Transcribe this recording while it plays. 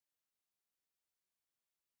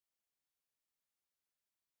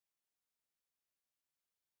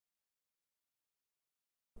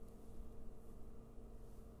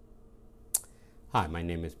Hi, my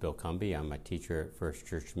name is Bill Cumby. I'm a teacher at First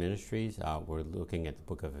Church Ministries. We're looking at the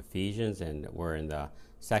book of Ephesians, and we're in the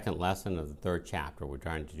second lesson of the third chapter. We're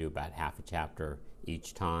trying to do about half a chapter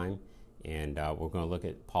each time, and we're going to look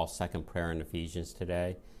at Paul's second prayer in Ephesians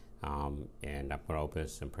today. And I'm going to open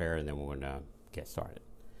us in prayer, and then we're going to get started.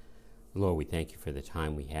 Lord, we thank you for the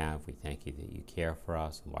time we have. We thank you that you care for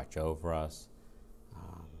us and watch over us,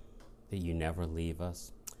 that you never leave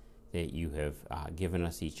us, that you have given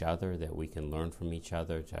us each other, that we can learn from each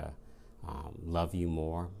other to love you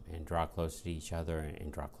more and draw closer to each other and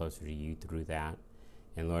draw closer to you through that.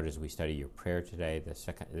 And Lord, as we study your prayer today,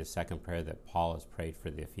 the second prayer that Paul has prayed for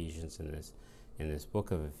the Ephesians in this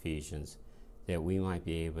book of Ephesians, that we might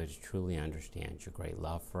be able to truly understand your great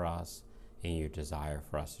love for us and your desire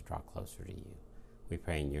for us to draw closer to you. We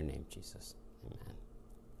pray in your name, Jesus. Amen.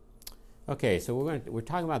 Okay, so we're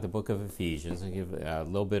talking about the book of Ephesians and give a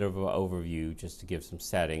little bit of an overview just to give some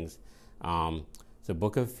settings. The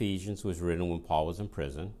book of Ephesians was written when Paul was in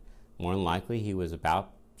prison. More than likely, he was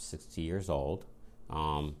about 60 years old,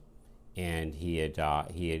 and he had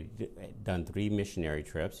done 3 missionary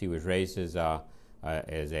trips. He was raised as a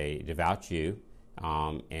devout Jew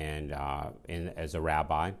and as a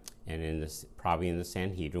rabbi, and probably in the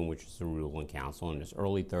Sanhedrin, which is the ruling council, in his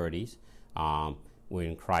early 30s.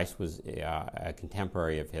 When Christ was a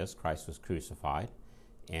contemporary of his, Christ was crucified,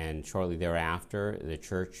 and shortly thereafter, the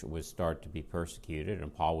church would start to be persecuted,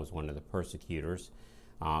 and Paul was one of the persecutors.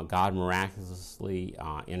 God miraculously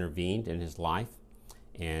intervened in his life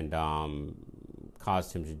and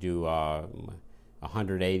caused him to do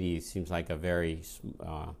 180. Seems like a very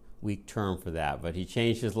weak term for that, but he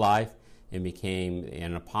changed his life and became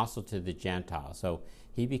an apostle to the Gentiles. So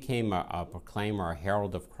he became a proclaimer, a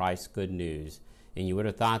herald of Christ's good news. And you would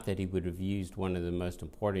have thought that he would have used one of the most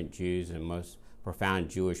important Jews and most profound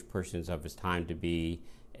Jewish persons of his time to be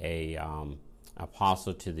a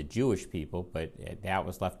apostle to the Jewish people, but that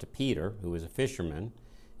was left to Peter, who was a fisherman,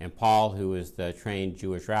 and Paul, who was the trained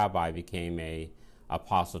Jewish rabbi, became a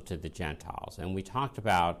apostle to the Gentiles. And we talked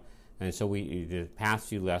about, and so the past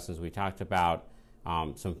few lessons, we talked about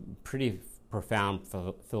some pretty profound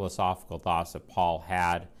philosophical thoughts that Paul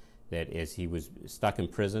had, that as he was stuck in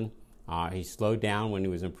prison, he slowed down when he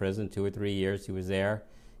was in prison. 2 or 3 years he was there,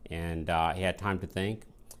 and he had time to think.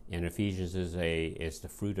 And Ephesians is the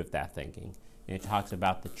fruit of that thinking. And it talks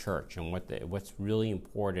about the church and what's really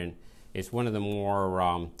important. It's one of the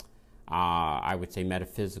more, I would say,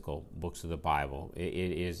 metaphysical books of the Bible. It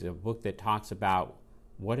is a book that talks about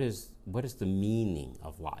what is the meaning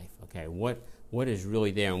of life. Okay, what is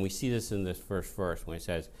really there, and we see this in this first verse when it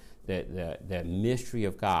says that the mystery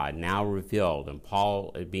of God now revealed, and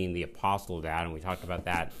Paul being the apostle of that, and we talked about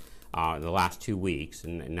that the last 2 weeks,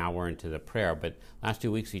 and now we're into the prayer. But last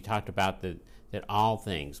 2 weeks we talked about that all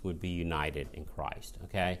things would be united in Christ.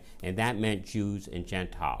 Okay, and that meant Jews and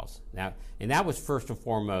Gentiles. And that was first and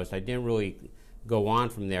foremost. I didn't really go on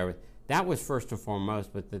from there. That was first and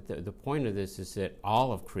foremost, but the point of this is that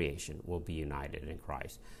all of creation will be united in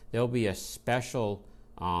Christ. There'll be a special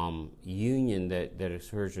union that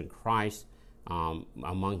occurs in Christ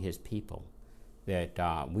among his people, that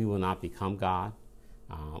we will not become God.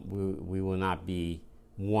 We will not be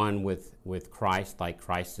one with Christ like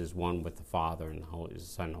Christ is one with the Father and the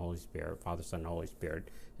Son and Holy Spirit, Father, Son, and Holy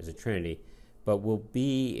Spirit as a Trinity, but will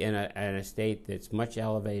be in a state that's much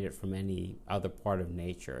elevated from any other part of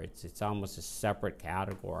nature. It's almost a separate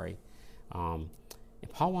category.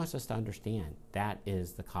 And Paul wants us to understand that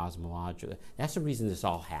is the cosmological. That's the reason this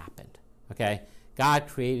all happened. Okay, God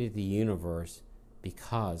created the universe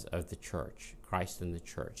because of the church, Christ and the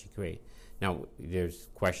church. He created. Now, there's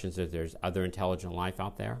questions if there's other intelligent life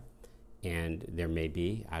out there, and there may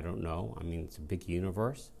be. I don't know. I mean, it's a big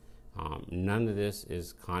universe. None of this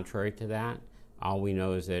is contrary to that. All we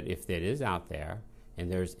know is that if that is out there,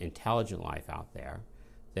 and there's intelligent life out there,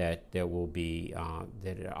 that there will be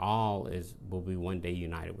that it all will be one day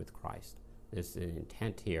united with Christ. The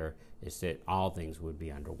intent here is that all things would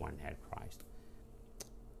be under one head, Christ.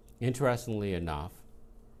 Interestingly enough,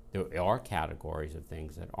 there are categories of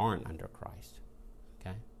things that aren't under Christ.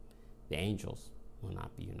 Okay, the angels will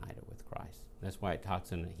not be united with Christ. That's why it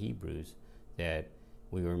talks in the Hebrews that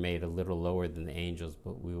we were made a little lower than the angels,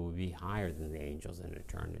 but we will be higher than the angels in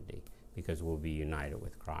eternity because we'll be united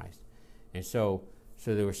with Christ. And so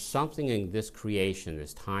there was something in this creation,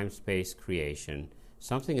 this time-space creation,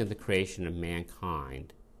 something in the creation of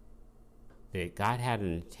mankind, that God had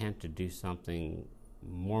an intent to do something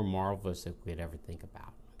more marvelous than we could ever think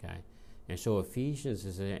about. Okay, and so Ephesians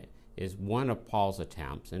is one of Paul's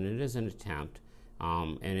attempts, and it is an attempt,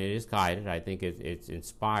 and it is guided. I think it's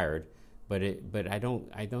inspired but I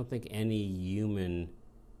don't think any human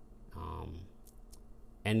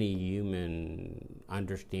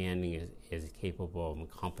understanding is capable of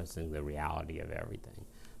encompassing the reality of everything.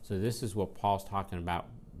 So this is what Paul's talking about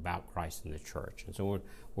Christ and the church. And so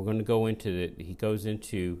we're going to go into he goes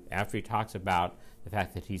into, after he talks about the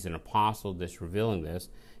fact that he's an apostle, revealing this,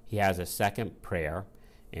 he has a second prayer.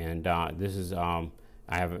 And this is, I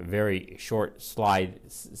have a very short slide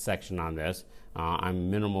section on this. I'm a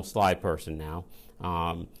minimal slide person now.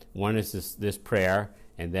 One is this prayer,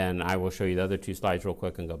 and then I will show you the other two slides real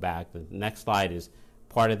quick and go back. The next slide is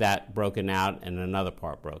part of that broken out and another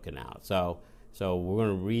part broken out. So we're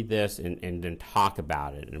going to read this and then talk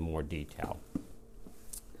about it in more detail.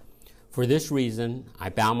 For this reason, I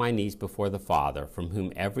bow my knees before the Father, from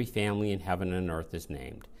whom every family in heaven and earth is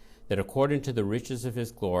named, that according to the riches of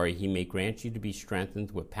his glory he may grant you to be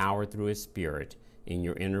strengthened with power through his Spirit in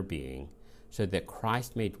your inner being, so that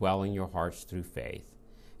Christ may dwell in your hearts through faith,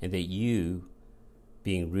 and that you,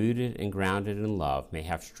 being rooted and grounded in love, may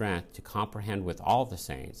have strength to comprehend with all the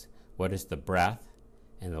saints what is the breadth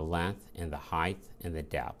and the length and the height and the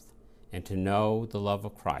depth, and to know the love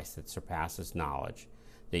of Christ that surpasses knowledge,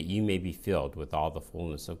 that you may be filled with all the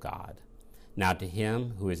fullness of God. Now to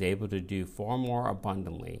him who is able to do far more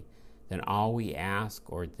abundantly than all we ask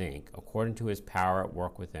or think, according to his power at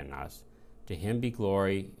work within us, to him be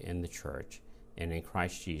glory in the church and in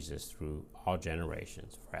Christ Jesus through all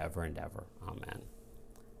generations, forever and ever. Amen.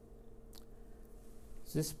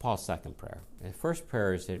 So this is Paul's second prayer. The first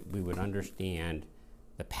prayer is that we would understand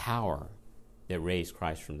the power that raised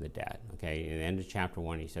Christ from the dead. Okay, in the end of chapter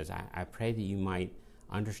 1, he says, I pray that you might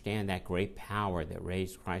understand that great power that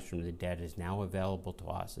raised Christ from the dead is now available to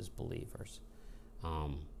us as believers.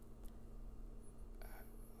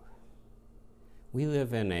 We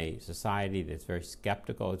live in a society that's very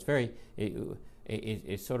skeptical. It's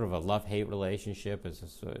it's sort of a love-hate relationship. With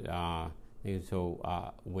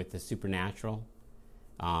the supernatural.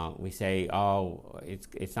 We say, oh,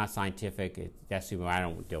 it's not scientific. I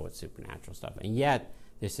don't deal with supernatural stuff. And yet,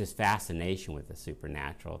 there's this fascination with the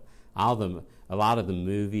supernatural. A lot of the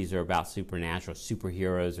movies are about supernatural,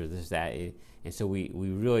 superheroes, or this, that. And so we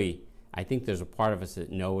really, I think there's a part of us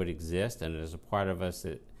that know it exists, and there's a part of us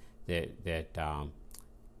that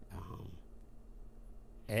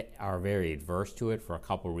are very adverse to it for a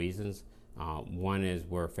couple reasons. One is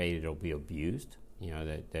we're afraid it'll be abused.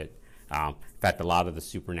 In fact, a lot of the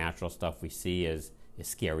supernatural stuff we see is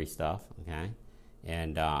scary stuff. Okay,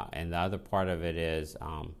 and the other part of it is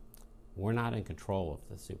we're not in control of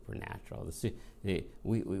the supernatural.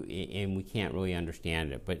 We can't really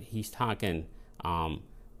understand it. But he's talking.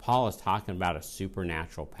 Paul is talking about a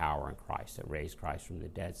supernatural power in Christ that raised Christ from the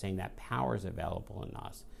dead, saying that power is available in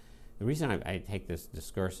us. The reason I take this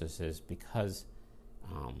discursus is because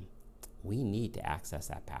we need to access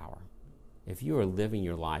that power. If you are living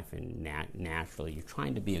your life naturally, you're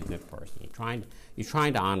trying to be a good person, you're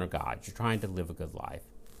trying to honor God, you're trying to live a good life.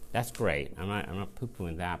 That's great. I'm not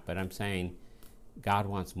poo-pooing that, but I'm saying God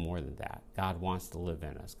wants more than that. God wants to live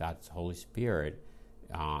in us. God's Holy Spirit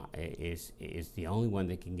is the only one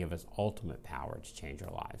that can give us ultimate power to change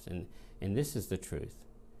our lives. And this is the truth.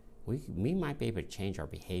 We might be able to change our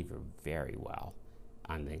behavior very well.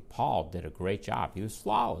 I think Paul did a great job. He was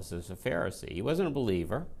flawless as a Pharisee. He wasn't a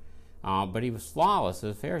believer, but he was flawless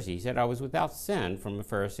as a Pharisee. He said, I was without sin from a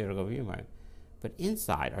Pharisee to go view my. But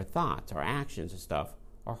inside, our thoughts, our actions and stuff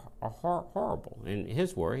are horrible. In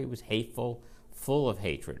his word, he was hateful, full of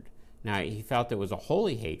hatred. Now, he felt there was a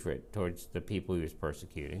holy hatred towards the people he was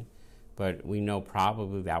persecuting, but we know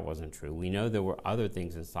probably that wasn't true. We know there were other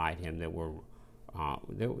things inside him that were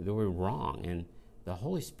wrong, and the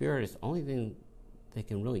Holy Spirit is the only thing that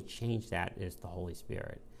can really change that is the Holy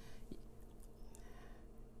Spirit.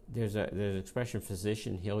 There's an expression,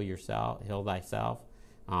 physician, heal thyself,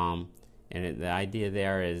 and the idea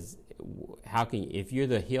there is, if you're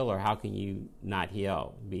the healer, how can you not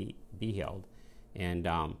be healed? And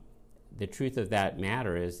the truth of that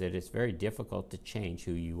matter is that it's very difficult to change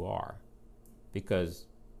who you are, because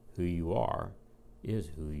who you are is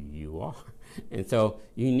who you are. And so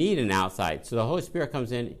you need an outside. So the Holy Spirit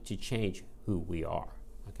comes in to change who we are,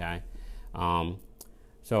 okay?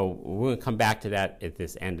 So we're going to come back to that at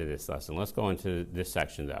this end of this lesson. Let's go into this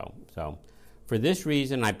section, though. So, for this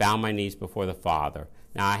reason, I bow my knees before the Father.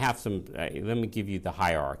 Now, I have some, let me give you the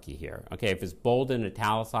hierarchy here. Okay, if it's bold and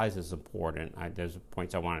italicized, it's important. There's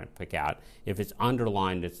points I want to pick out. If it's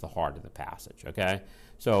underlined, it's the heart of the passage, okay?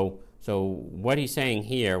 So what he's saying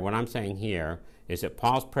here, what I'm saying here, is that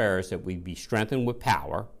Paul's prayer is that we be strengthened with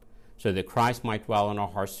power so that Christ might dwell in our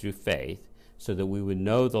hearts through faith, so that we would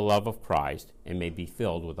know the love of Christ and may be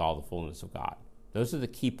filled with all the fullness of God. Those are the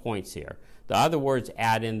key points here. The other words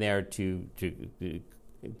add in there to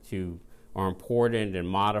are important and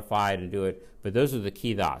modified and do it, but those are the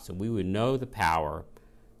key thoughts. And we would know the power,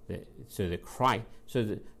 the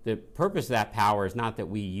purpose of that power is not that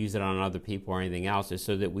we use it on other people or anything else, it's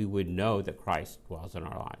so that we would know that Christ dwells in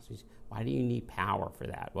our lives. Why do you need power for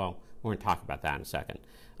that? Well, we're going to talk about that in a second.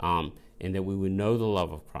 And that we would know the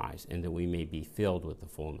love of Christ and that we may be filled with the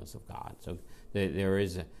fullness of God. So there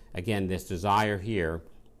is, again, this desire here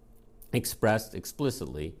expressed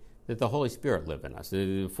explicitly that the Holy Spirit live in us.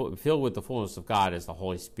 Filled with the fullness of God is the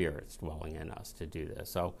Holy Spirit's dwelling in us to do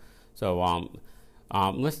this. So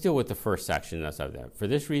let's deal with the first section that's up there. For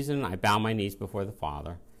this reason, I bow my knees before the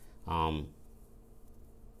Father. God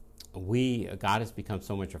has become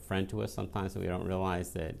so much a friend to us sometimes that we don't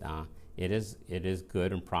realize that it is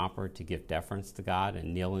good and proper to give deference to God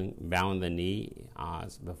and bowing the knee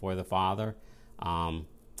before the Father.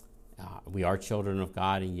 We are children of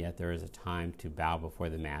God, and yet there is a time to bow before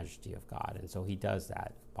the majesty of God. And so he does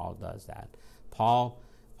that. Paul does that. Paul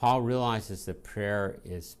realizes that prayer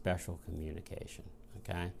is special communication.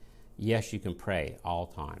 Okay? Yes, you can pray all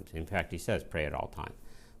times. In fact, he says pray at all times.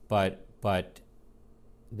 But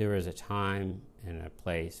there is a time and a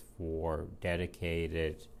place for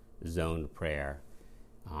dedicated, zoned prayer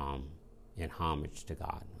in homage to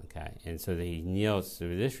God. Okay? And so that he kneels. So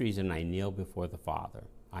for this reason, I kneel before the Father.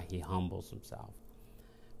 He humbles himself,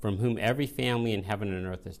 from whom every family in heaven and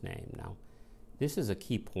earth is named. Now, this is a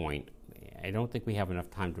key point. I don't think we have enough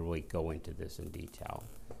time to really go into this in detail.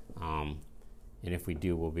 And if we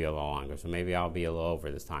do, we'll be a little longer. So maybe I'll be a little over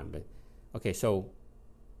this time. But okay, so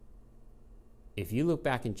if you look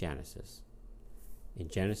back in Genesis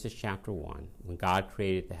chapter 1, when God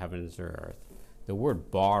created the heavens and earth, the word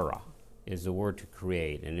bara is the word to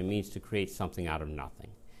create, and it means to create something out of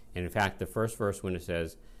nothing. And in fact, the first verse, when it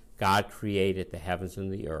says, God created the heavens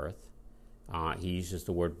and the earth, he uses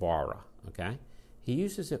the word bara, okay? He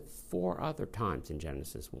uses it 4 other times in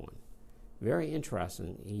Genesis 1. Very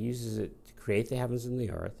interesting. He uses it to create the heavens and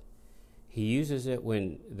the earth. He uses it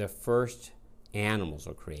when the first animals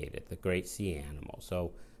are created, the great sea animals.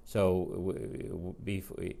 So the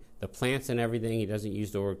plants and everything, he doesn't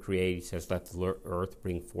use the word create. He says, let the earth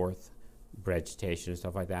bring forth vegetation and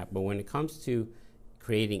stuff like that. But when it comes to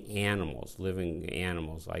creating animals, living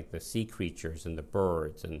animals like the sea creatures and the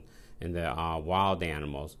birds and the wild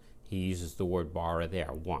animals, he uses the word bara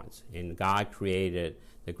there once. And God created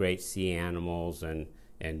the great sea animals, and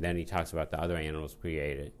then he talks about the other animals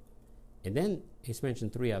created. And then it's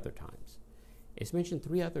mentioned 3 other times. It's mentioned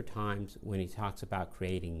 3 other times when he talks about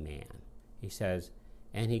creating man. He says,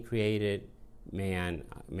 and he created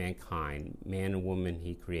mankind, man and woman,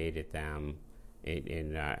 he created them.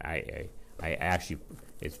 I actually,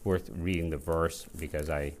 it's worth reading the verse because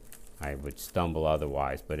I would stumble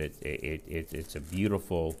otherwise, but it's a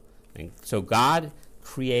beautiful thing. So God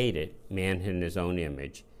created man in his own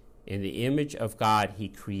image. In the image of God, he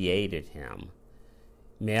created him.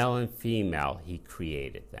 Male and female, he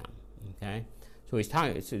created them. Okay? So he's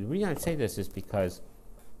talking, so the reason I say this is because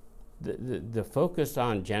the focus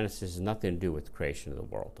on Genesis has nothing to do with the creation of the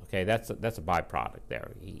world. Okay? That's a byproduct there.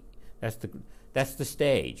 That's the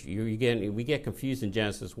stage. We get confused in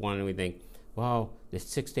Genesis 1 and we think, well, the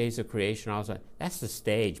 6 days of creation, all that. That's the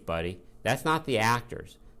stage, buddy. That's not the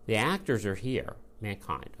actors. The actors are here,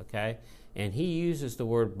 mankind, okay? And he uses the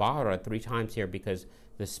word bara 3 times here because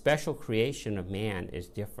the special creation of man is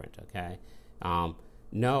different, okay?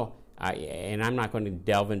 And I'm not going to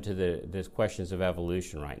delve into the questions of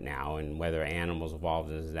evolution right now and whether animals evolved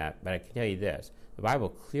and that, but I can tell you this. The Bible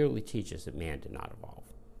clearly teaches that man did not evolve.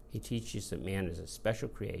 He teaches that man is a special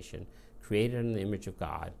creation, created in the image of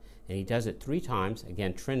God, and he does it 3 times,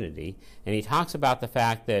 again, Trinity, and he talks about the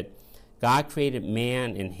fact that God created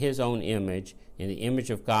man in his own image. In the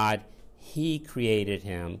image of God, he created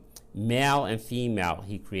him. Male and female,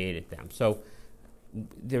 he created them. So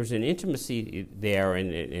there's an intimacy there,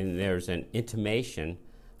 and there's an intimation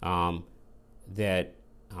that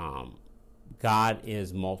God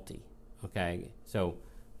is multi, okay? So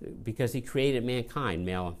because he created mankind,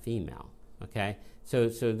 male and female, okay? So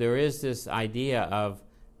there is this idea of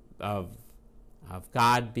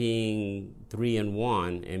God being 3 in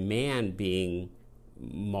 1 and man being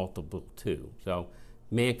multiple 2. So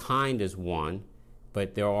mankind is one,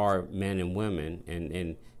 but there are men and women,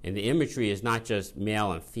 and the imagery is not just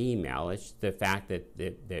male and female, it's the fact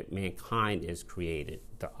that mankind is created,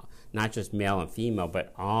 not just male and female,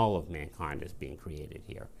 but all of mankind is being created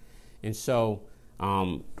here. And so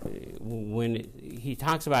when he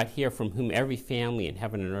talks about here, from whom every family in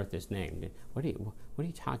heaven and earth is named. What are you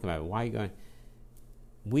talking about? Why are you going?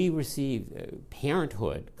 We receive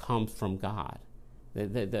parenthood comes from God.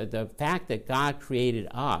 The fact that God created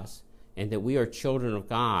us and that we are children of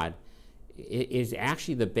God is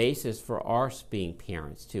actually the basis for us being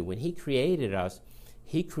parents too. When He created us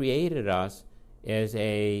as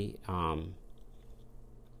a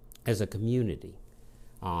community,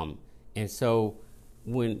 and so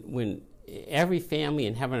when every family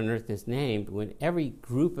in heaven and earth is named, when every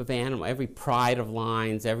group of animal, every pride of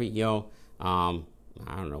lions, every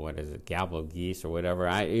I don't know what is it, gabble of geese or whatever,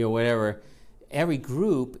 whatever. Every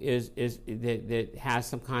group is that has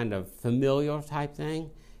some kind of familial type thing.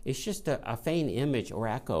 It's just a faint image or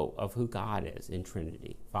echo of who God is in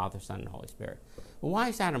Trinity, Father, Son, and Holy Spirit. Well, why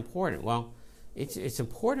is that important? Well, it's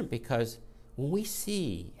important because when we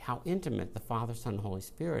see how intimate the Father, Son, and Holy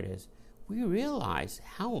Spirit is, we realize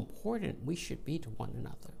how important we should be to one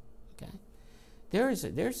another. Okay,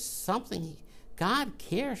 there's something God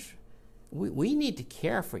cares. We need to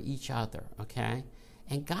care for each other. Okay.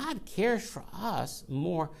 And God cares for us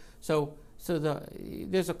more. So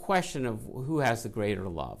there's a question of who has the greater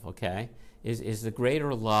love, okay? Is the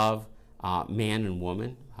greater love man and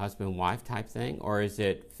woman, husband and wife type thing? Or is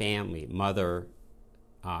it family, mother,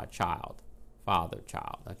 child, father,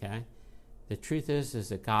 child, okay? The truth is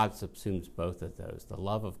that God subsumes both of those. The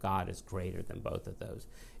love of God is greater than both of those.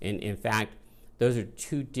 And in fact, those are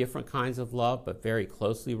two different kinds of love, but very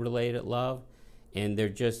closely related love. And they're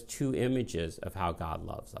just two images of how God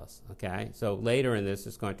loves us, okay? So later in this,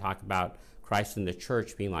 it's going to talk about Christ and the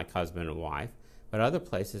church being like husband and wife, but other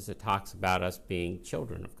places it talks about us being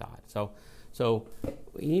children of God. So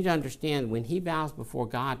you need to understand, when he bows before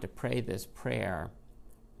God to pray this prayer,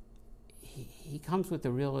 he comes with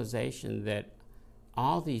the realization that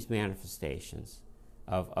all these manifestations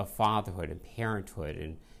of fatherhood and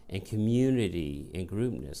parenthood and community and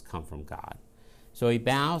groupness come from God. So he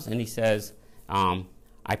bows and he says,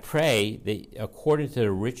 I pray that according to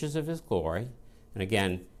the riches of his glory, and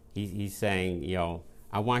again, he's saying,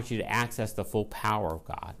 I want you to access the full power of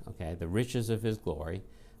God, okay, the riches of his glory,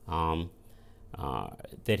 that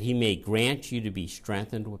he may grant you to be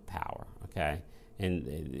strengthened with power, okay?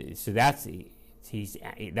 And so that's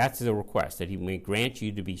the request, that he may grant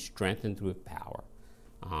you to be strengthened with power.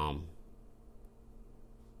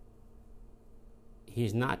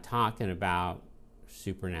 He's not talking about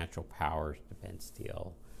supernatural powers to bend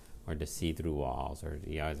steel or to see through walls, or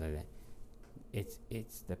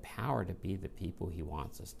it's the power to be the people he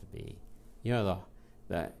wants us to be.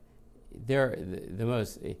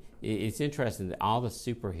 It's interesting that all the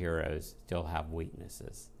superheroes still have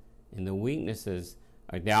weaknesses, and the weaknesses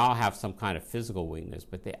they all have some kind of physical weakness,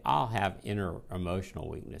 but they all have inner emotional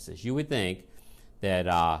weaknesses. You would think that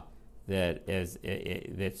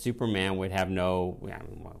that Superman would have no.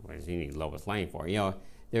 What does he need Lois Lane for?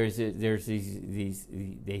 There's these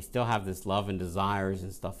they still have this love and desires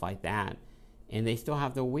and stuff like that, and they still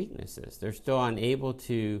have their weaknesses. They're still unable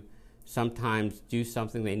to sometimes do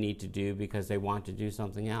something they need to do because they want to do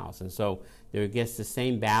something else, and so there gets the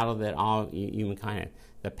same battle that all humankind.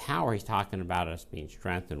 The power he's talking about us being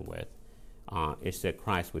strengthened with is that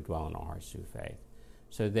Christ would dwell in our hearts through faith,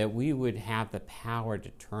 so that we would have the power to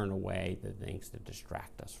turn away the things that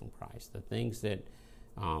distract us from Christ, the things that,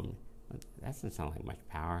 that doesn't sound like much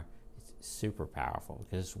power. It's super powerful,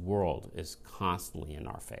 because this world is constantly in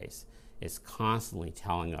our face. It's constantly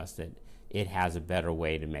telling us that it has a better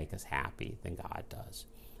way to make us happy than God does.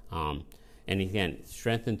 And again,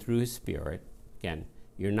 strengthened through his Spirit. Again,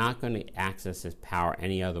 you're not going to access his power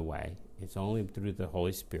any other way. It's only through the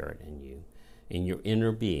Holy Spirit in you, in your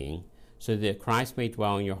inner being, so that Christ may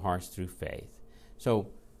dwell in your hearts through faith.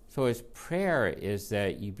 So his prayer is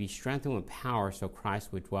that you be strengthened with power so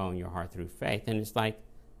Christ would dwell in your heart through faith. And it's like,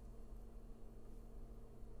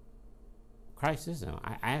 Christ isn't.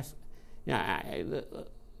 I ask,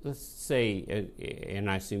 let's say,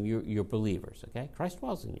 and I assume you're believers, okay? Christ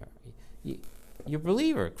dwells in you're a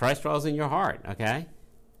believer. Christ dwells in your heart, okay?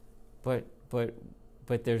 But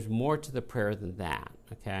there's more to the prayer than that,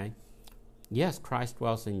 okay? Yes, Christ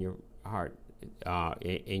dwells in your heart,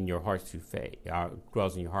 in your heart through faith,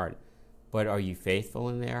 dwells in your heart. But are you faithful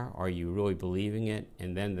in there? Are you really believing it?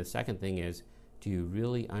 And then the second thing is, do you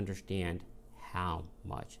really understand how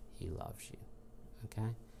much he loves you?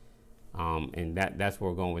 Okay? And that's where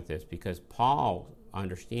we're going with this, because Paul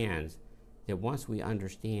understands that once we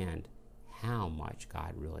understand how much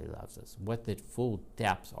God really loves us, what the full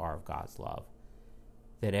depths are of God's love,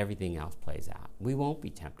 that everything else plays out. We won't be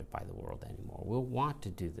tempted by the world anymore. We'll want to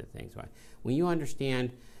do the things right. When you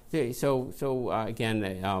understand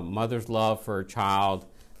Again, mother's love for a child.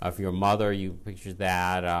 If you're a mother, you picture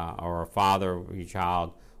that, or a father of your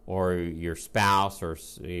child, or your spouse, or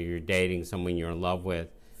you're dating someone you're in love with.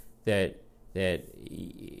 And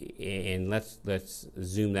let's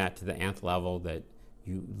zoom that to the nth level, that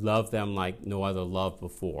you love them like no other love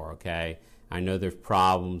before. Okay. I know there's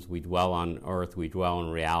problems. We dwell on earth. We dwell in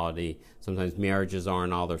reality. Sometimes marriages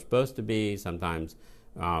aren't all they're supposed to be. Sometimes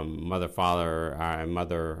mother-child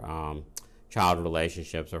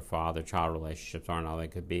relationships or father-child relationships aren't all they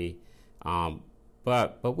could be.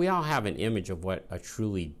 But we all have an image of what a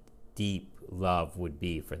truly deep love would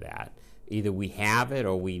be for that. Either we have it,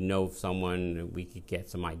 or we know someone, we could get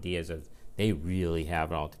some ideas of they really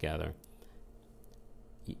have it all together.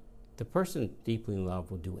 The person deeply in love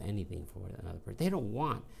will do anything for another person. They don't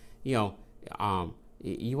want, you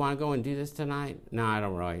want to go and do this tonight? No, I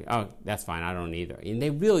don't really. Oh, that's fine. I don't either. And they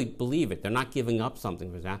really believe it. They're not giving up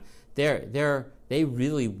something for that. They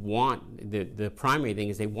really want, the primary thing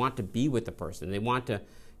is they want to be with the person. They want to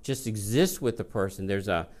just exist with the person. There's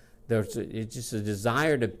just a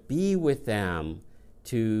desire to be with them,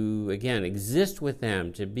 to, again, exist with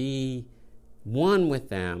them, to be one with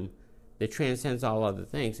them, that transcends all other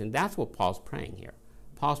things. And that's what Paul's praying here.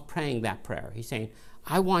 Paul's praying that prayer. He's saying,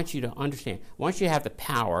 I want you to understand. I want you to have the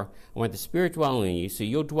power. I want the Spirit dwelling in you,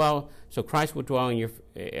 so Christ will dwell in your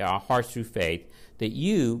hearts through faith, that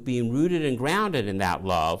you, being rooted and grounded in that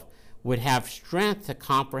love, would have strength to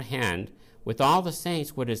comprehend with all the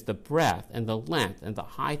saints what is the breadth and the length and the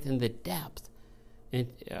height and the depth, and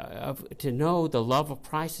to know the love of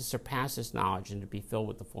Christ that surpasses knowledge, and to be filled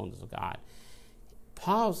with the fullness of God.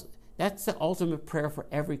 That's the ultimate prayer for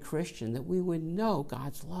every Christian, that we would know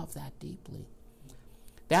God's love that deeply.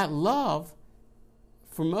 That love,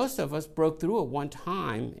 for most of us, broke through at one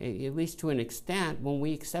time, at least to an extent. When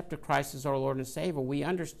we accepted Christ as our Lord and Savior, we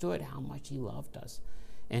understood how much He loved us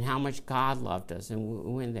and how much God loved us, and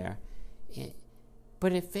we went there.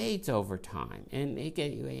 But it fades over time, and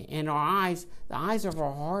our eyes, the eyes of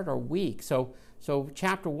our heart are weak. So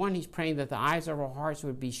chapter 1, he's praying that the eyes of our hearts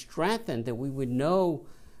would be strengthened, that we would know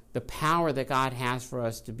the power that God has for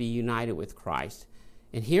us to be united with Christ.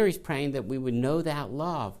 And here he's praying that we would know that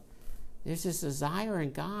love. There's this desire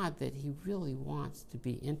in God that He really wants to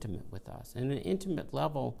be intimate with us, and an intimate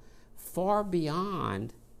level far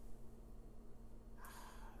beyond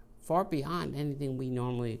anything we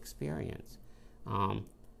normally experience.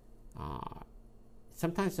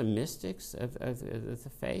 Sometimes the mystics of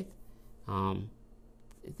the faith,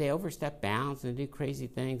 they overstep bounds and do crazy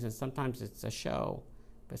things, and sometimes it's a show.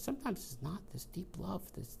 But sometimes it's not this deep love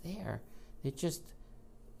that's there. It just,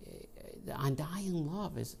 the undying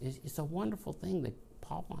love is a wonderful thing that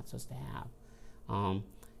Paul wants us to have.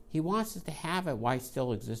 He wants us to have it while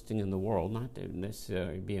still existing in the world, not to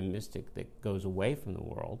necessarily be a mystic that goes away from the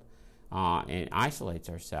world and isolates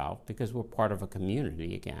ourselves, because we're part of a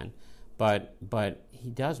community again. But he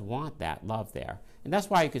does want that love there. And that's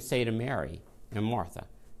why you could say to Mary and Martha,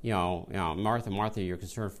 Martha, you're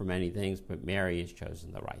concerned for many things, but Mary has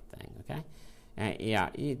chosen the right thing, okay?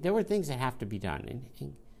 There were things that have to be done,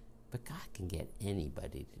 but God can get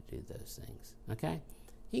anybody to do those things, okay?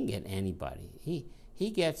 He can get anybody. He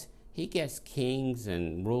gets kings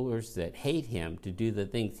and rulers that hate Him to do the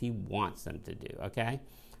things He wants them to do, okay?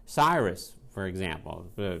 Cyrus, for example,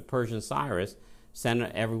 the Persian Cyrus, sent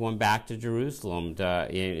everyone back to Jerusalem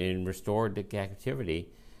and restored the captivity.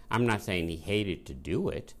 I'm not saying he hated to do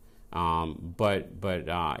it, but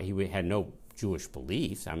he had no Jewish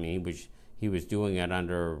beliefs. I mean, he was doing it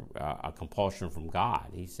under a compulsion from God.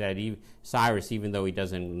 He said, Cyrus, even though he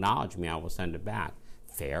doesn't acknowledge me, I will send it back.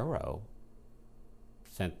 Pharaoh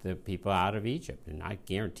sent the people out of Egypt, and I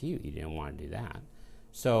guarantee you he didn't want to do that.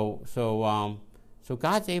 So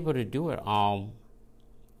God's able to do it all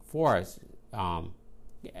for us. Going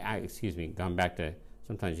back to,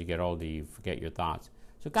 sometimes you get older, you forget your thoughts.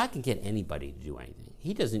 So God can get anybody to do anything.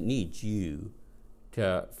 He doesn't need you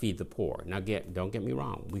to feed the poor. Now, don't get me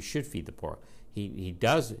wrong. We should feed the poor. He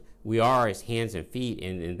does. We are His hands and feet,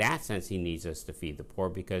 and in that sense, He needs us to feed the poor,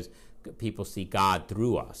 because people see God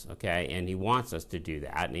through us, okay? And He wants us to do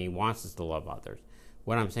that, and He wants us to love others.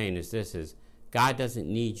 What I'm saying is God doesn't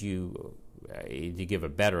need you, to give a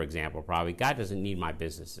better example probably, God doesn't need my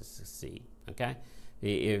business to succeed, okay?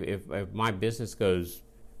 If my business goes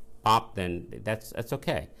up, then that's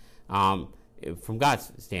okay. From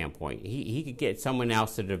God's standpoint, he could get someone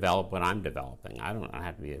else to develop what I'm developing. I don't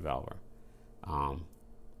have to be a developer.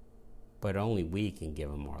 But only we can give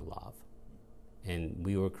Him our love. And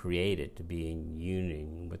we were created to be in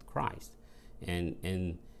union with Christ.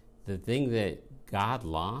 And the thing that God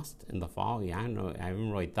lost in the fall? Yeah, I don't know. I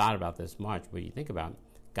haven't really thought about this much, but you think about it,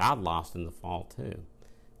 God lost in the fall too.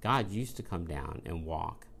 God used to come down and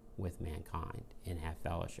walk with mankind and have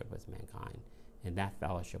fellowship with mankind, and that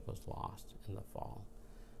fellowship was lost in the fall.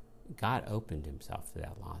 God opened himself to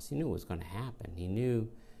that loss. He knew it was going to happen. He knew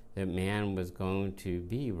that man was going to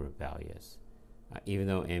be rebellious, even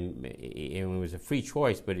though it was a free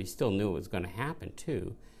choice, but he still knew it was going to happen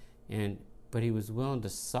too. But he was willing to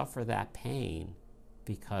suffer that pain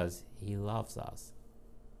because he loves us.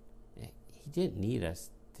 He didn't need us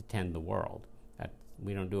to tend the world.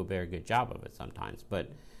 We don't do a very good job of it sometimes.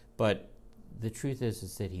 But the truth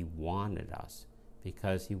is that he wanted us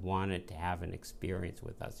because he wanted to have an experience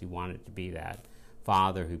with us. He wanted to be that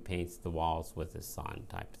father who paints the walls with his son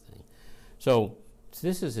type of thing. So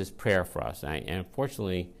this is his prayer for us. And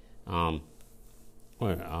unfortunately, the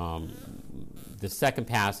second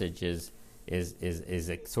passage is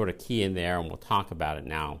a sort of key in there, and we'll talk about it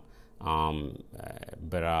now.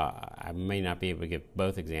 But I may not be able to give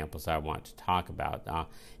both examples I want to talk about.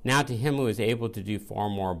 Now to him who is able to do far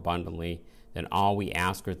more abundantly than all we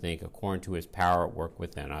ask or think, according to his power at work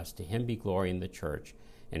within us, to him be glory in the church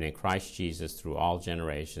and in Christ Jesus through all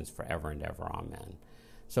generations, forever and ever. Amen.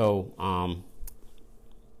 So,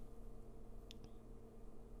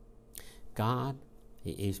 God,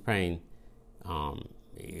 he's praying,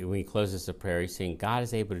 when he closes the prayer, he's saying, God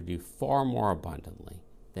is able to do far more abundantly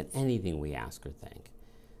than anything we ask or think,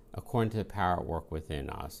 according to the power at work within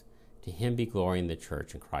us. To him be glory in the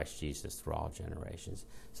church and Christ Jesus through all generations.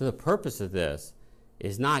 So the purpose of this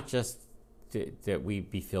is not just that we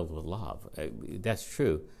be filled with love. That's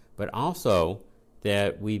true. But also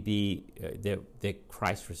that we be, that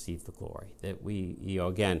Christ receive the glory. That we,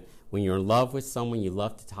 again, when you're in love with someone, you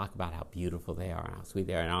love to talk about how beautiful they are and how sweet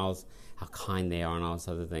they are and how kind they are and all those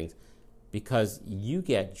other things, because you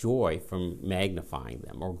get joy from magnifying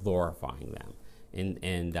them or glorifying them.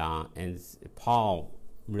 And Paul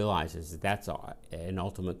realizes that that's an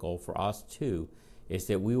ultimate goal for us too, is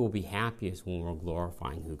that we will be happiest when we're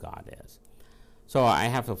glorifying who God is. So I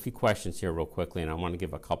have a few questions here real quickly, and I want to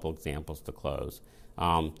give a couple examples to close.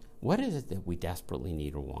 What is it that we desperately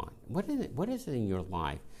need or want? What is it in your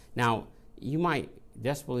life? Now, you might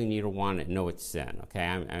desperately need or want it and know it's sin, okay?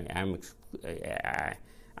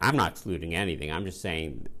 I'm not excluding anything. I'm just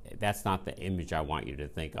saying that's not the image I want you to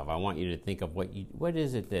think of. I want you to think of what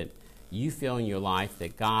is it that you feel in your life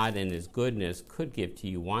that God in his goodness could give to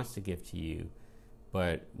you, wants to give to you,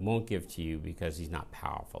 but won't give to you because he's not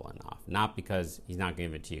powerful enough. Not because he's not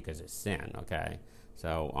giving it to you because it's sin, okay?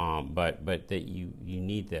 So, but that you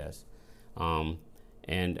need this.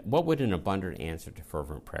 And what would an abundant answer to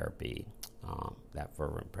fervent prayer be? That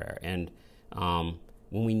fervent prayer. And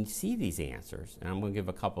when we see these answers, and I'm going to give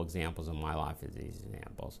a couple examples in my life of these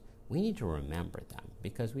examples, we need to remember them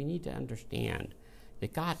because we need to understand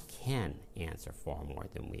that God can answer far more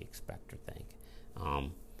than we expect or think.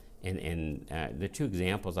 And the two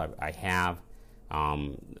examples I have,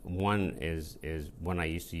 one is one I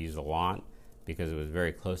used to use a lot because it was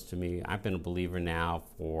very close to me. I've been a believer now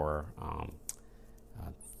for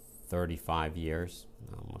 35 years,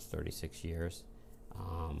 almost 36 years.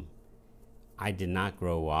 I did not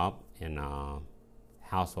grow up in a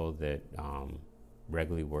household that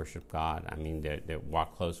regularly worshiped God. I mean, that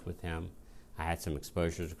walked close with him. I had some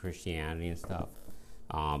exposure to Christianity and stuff,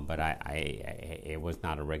 but it was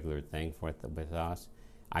not a regular thing with us.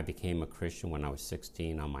 I became a Christian when I was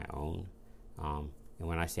 16 on my own. And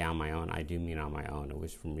when I say on my own, I do mean on my own. It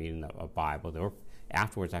was from reading a Bible.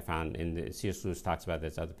 Afterwards, I found, and C.S. Lewis talks about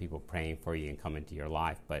there's other people praying for you and come into your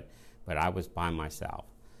life, but I was by myself.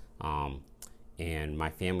 And my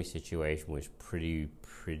family situation was pretty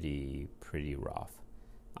rough.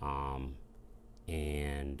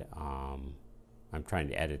 I'm trying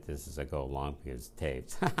to edit this as I go along because it's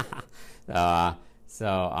taped.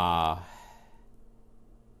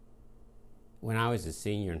 When I was a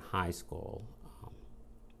senior in high school,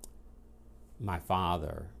 my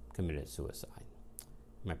father committed suicide.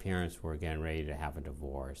 My parents were again ready to have a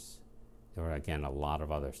divorce. There were again a lot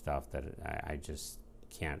of other stuff that I just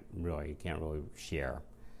can't really share.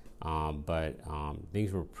 But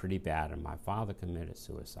things were pretty bad, and my father committed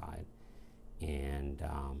suicide. And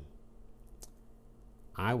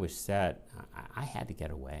I was set. I had to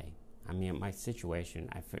get away. I mean, my situation,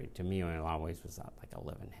 to me, in a lot of ways, was like I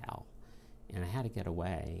live in hell. And I had to get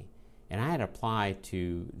away. And I had applied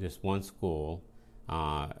to this one school,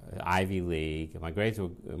 Ivy League. My grades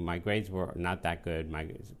were not that good. My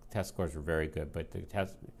test scores were very good, but it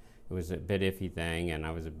was a bit iffy thing, and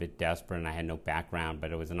I was a bit desperate, and I had no background,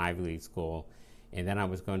 but it was an Ivy League school. And then I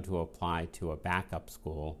was going to apply to a backup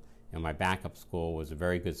school And my backup school was a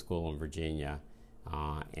very good school in Virginia.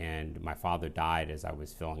 And my father died as I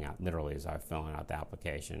was filling out, literally as I was filling out the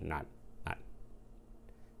application, not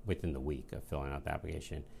within the week of filling out the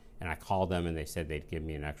application. And I called them and they said they'd give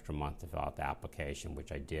me an extra month to fill out the application,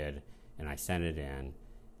 which I did. And I sent it in,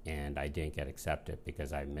 and I didn't get accepted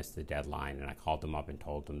because I missed the deadline. And I called them up and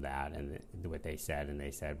told them that and what they said. And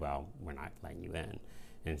they said, well, we're not letting you in.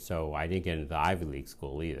 And so I didn't get into the Ivy League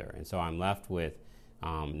school either. And so I'm left with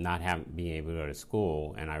not being able to go to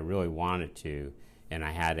school, and I really wanted to. And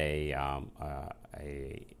I had a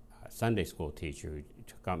Sunday school teacher who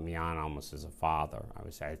took me on almost as a father.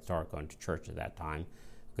 I started going to church at that time,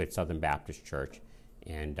 good Southern Baptist church,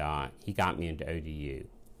 and he got me into ODU,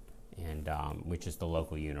 and which is the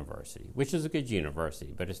local university, which is a good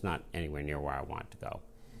university, but it's not anywhere near where I want to go.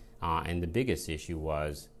 And the biggest issue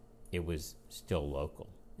was it was still local,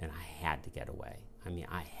 and I had to get away. I mean,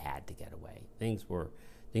 I had to get away. Things were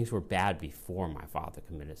bad before my father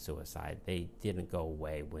committed suicide. They didn't go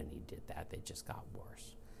away when he did that. They just got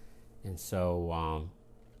worse. And so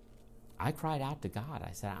I cried out to God.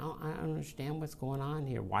 I said, I don't understand what's going on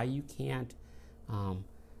here. Why you can't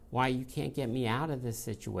get me out of this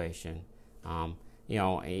situation? You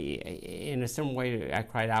know, in a similar way, I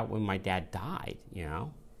cried out when my dad died, you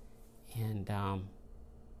know. And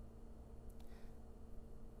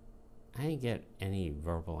I didn't get any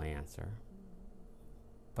verbal answer,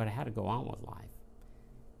 but I had to go on with life.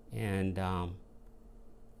 And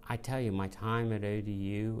I tell you, my time at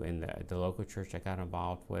ODU and the local church I got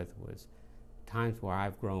involved with was times where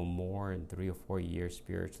I've grown more in 3 or 4 years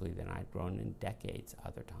spiritually than I'd grown in decades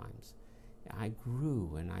other times. I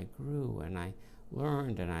grew and I grew and I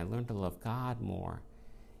learned to love God more.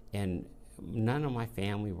 And none of my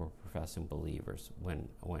family were professing believers when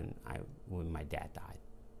my dad died.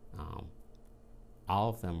 All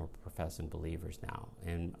of them are professing believers now,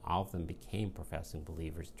 and all of them became professing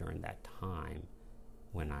believers during that time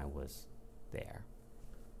when I was there.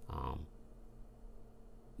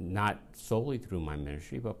 Not solely through my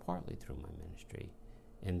ministry, but partly through my ministry.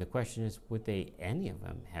 And the question is, would any of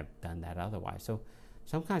them have done that otherwise? So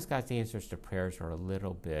sometimes God's answers to prayers are a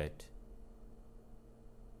little bit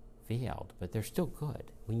veiled, but they're still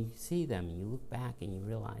good. When you see them and you look back and you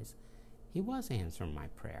realize, He was answering my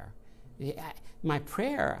prayer. My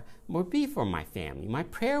prayer would be for my family. My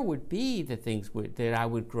prayer would be the things that I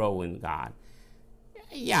would grow in God.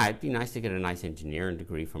 Yeah, it'd be nice to get a nice engineering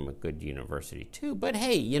degree from a good university too. But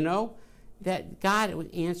hey, you know, that God was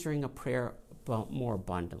answering a prayer more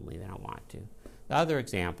abundantly than I want to. The other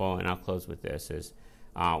example, and I'll close with this, is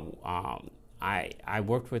I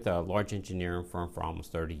worked with a large engineering firm for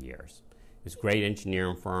almost 30 years. It was a great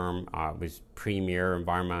engineering firm. It was premier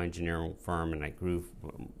environmental engineering firm, and I grew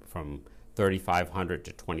from 3,500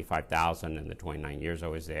 to 25,000 in the 29 years I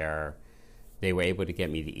was there. They were able to get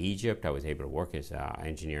me to Egypt. I was able to work as an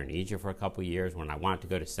engineer in Egypt for a couple of years. When I wanted to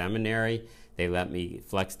go to seminary, they let me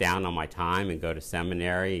flex down on my time and go to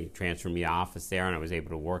seminary, transfer me to office there, and I was able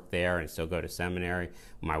to work there and still go to seminary.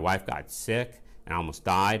 When my wife got sick and almost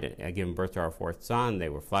died, giving birth to our fourth son, they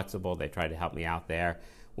were flexible. They tried to help me out there.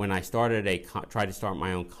 When I tried to start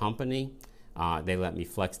my own company, they let me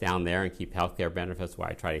flex down there and keep health care benefits while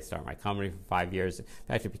I tried to start my company for 5 years. In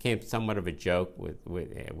fact, it became somewhat of a joke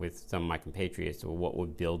with some of my compatriots. Well, what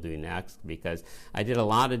would Bill do next? Because I did a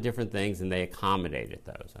lot of different things and they accommodated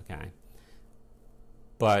those, okay?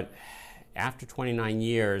 But after 29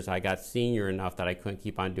 years, I got senior enough that I couldn't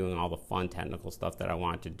keep on doing all the fun technical stuff that I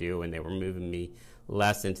wanted to do, and they were moving me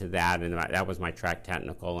less into that, and that was my track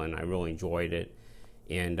technical, and I really enjoyed it.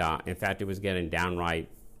 And in fact, it was getting downright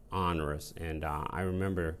onerous. And I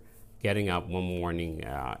remember getting up one morning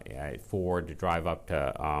at 4 to drive up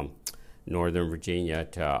to Northern Virginia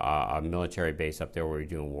to a military base up there where we were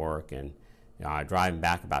doing work, and driving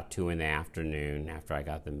back about 2 in the afternoon after I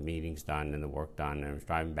got the meetings done and the work done. And I was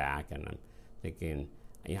driving back, and I'm thinking,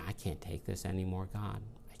 I can't take this anymore, God.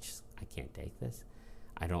 I can't take this.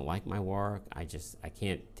 I don't like my work. I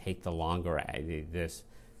can't take the long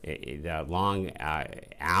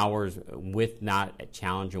hours with not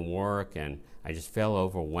challenging work, and I just felt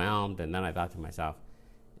overwhelmed. And then I thought to myself,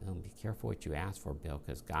 be careful what you ask for, Bill,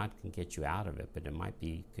 because God can get you out of it, but it might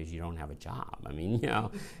be because you don't have a job. I mean,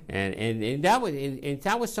 and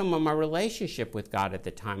that was some of my relationship with God at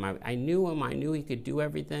the time. I knew Him. I knew He could do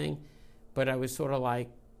everything, but I was sort of like,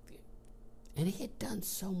 and He had done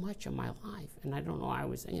so much in my life, and I don't know why I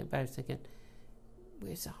was thinking, but I was thinking,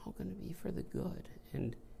 it's all going to be for the good.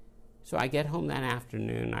 And so I get home that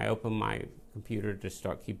afternoon. I open my computer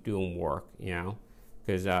to keep doing work,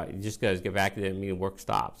 because just get back to the meeting, work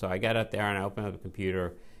stops. So I get up there and I open up the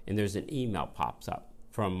computer, and there's an email pops up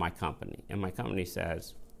from my company. And my company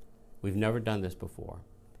says, we've never done this before,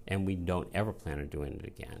 and we don't ever plan on doing it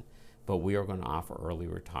again, but we are going to offer early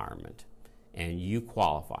retirement, and you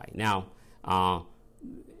qualify. Now, I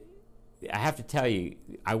have to tell you,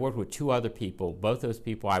 I worked with two other people. Both those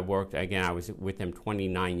people I was with them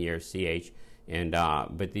 29 years, CH, and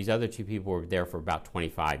but these other two people were there for about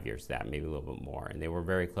 25 years, maybe a little bit more, and they were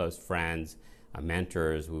very close friends,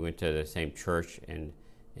 mentors. We went to the same church, and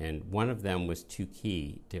one of them was too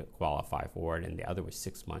key to qualify for it, and the other was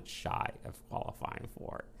 6 months shy of qualifying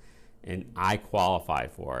for it. And I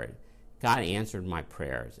qualified for it. God answered my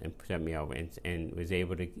prayers and put me over and was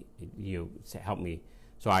able to help me.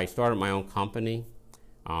 So I started my own company.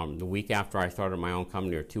 The week after I started my own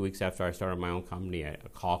company, or 2 weeks after I started my own company, a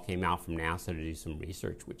call came out from NASA to do some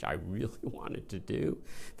research, which I really wanted to do.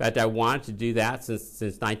 In fact, I wanted to do that since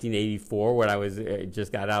 1984, when I was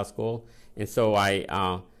just got out of school. And so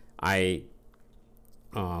I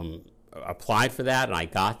applied for that, and I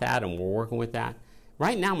got that, and we're working with that.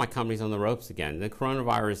 Right now, my company's on the ropes again. The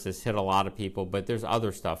coronavirus has hit a lot of people, but there's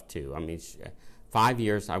other stuff too. I mean, 5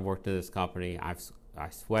 years I've worked in this company. I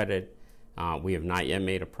sweated. We have not yet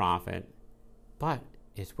made a profit, but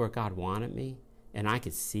it's where God wanted me, and I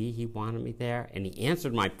could see He wanted me there, and He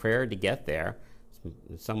answered my prayer to get there.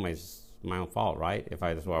 In some ways, it's my own fault, right? If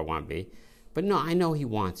that's where I want to be. But no, I know He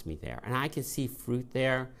wants me there, and I can see fruit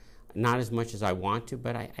there, not as much as I want to,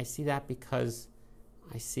 but I see that because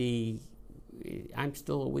I see I'm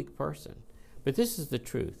still a weak person. But this is the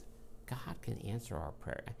truth. God can answer our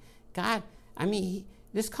prayer. God,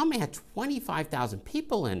 this company had 25,000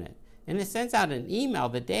 people in it, and it sends out an email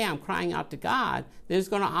the day I'm crying out to God that is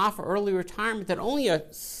going to offer early retirement that only a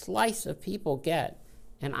slice of people get,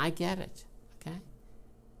 and I get it, okay?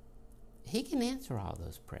 He can answer all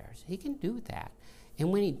those prayers. He can do that.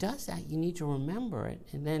 And when He does that, you need to remember it.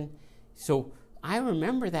 And then, so I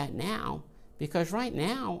remember that now, because right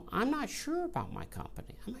now, I'm not sure about my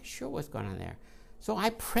company. I'm not sure what's going on there. So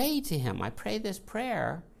I pray to Him. I pray this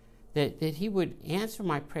prayer that He would answer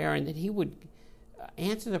my prayer, and that He would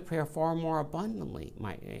answer the prayer far more abundantly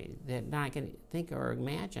than I can think or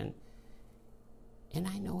imagine. And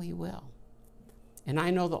I know He will. And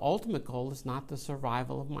I know the ultimate goal is not the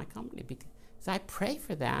survival of my company, because I pray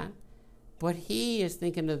for that, but He is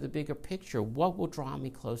thinking of the bigger picture. What will draw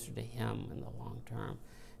me closer to Him in the long term?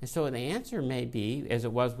 And so the answer may be, as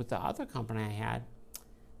it was with the other company I had,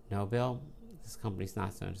 no, Bill, this company's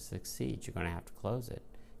not going to succeed. You're going to have to close it.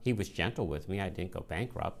 He was gentle with me. I didn't go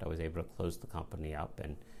bankrupt. I was able to close the company up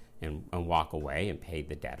and walk away and pay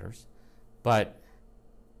the debtors. But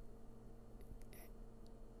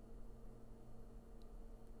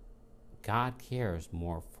God cares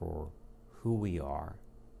more for who we are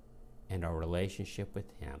and our relationship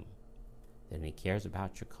with Him than He cares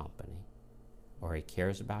about your company, or He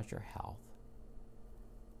cares about your health,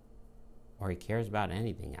 or He cares about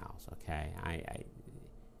anything else, okay?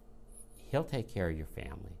 He'll take care of your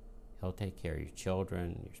family. He'll take care of your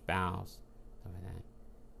children, your spouse, stuff like that.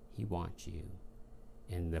 He wants you.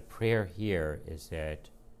 And the prayer here is that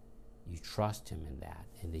you trust Him in that,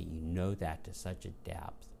 and that you know that to such a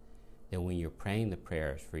depth that when you're praying the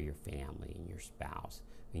prayers for your family and your spouse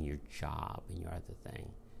and your job and your other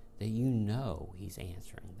thing, that you know He's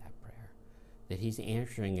answering that prayer, that He's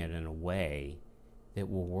answering it in a way that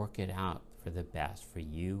will work it out for the best for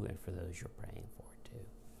you and for those you're praying for too.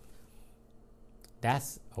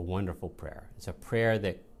 That's a wonderful prayer. It's a prayer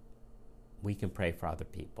that we can pray for other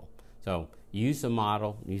people. So use this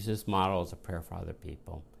model as a prayer for other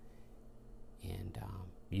people, and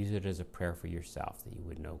use it as a prayer for yourself, that you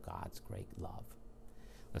would know God's great love.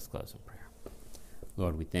 Let's close in prayer.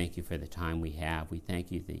 Lord, we thank You for the time we have. We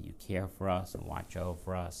thank You that You care for us and watch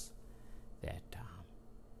over us, that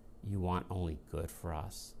You want only good for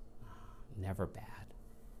us, never bad.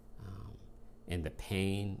 And the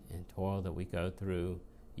pain and toil that we go through,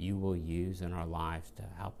 You will use in our lives to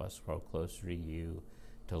help us grow closer to You,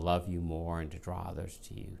 to love You more, and to draw others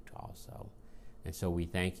to You also. And so we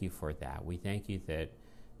thank You for that. We thank You that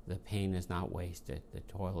the pain is not wasted, the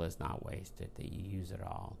toil is not wasted, that You use it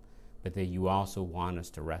all, but that You also want us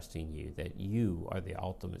to rest in You, that You are the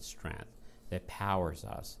ultimate strength that powers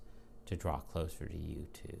us to draw closer to You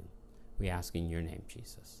too. We ask in Your name,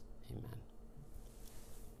 Jesus. Amen.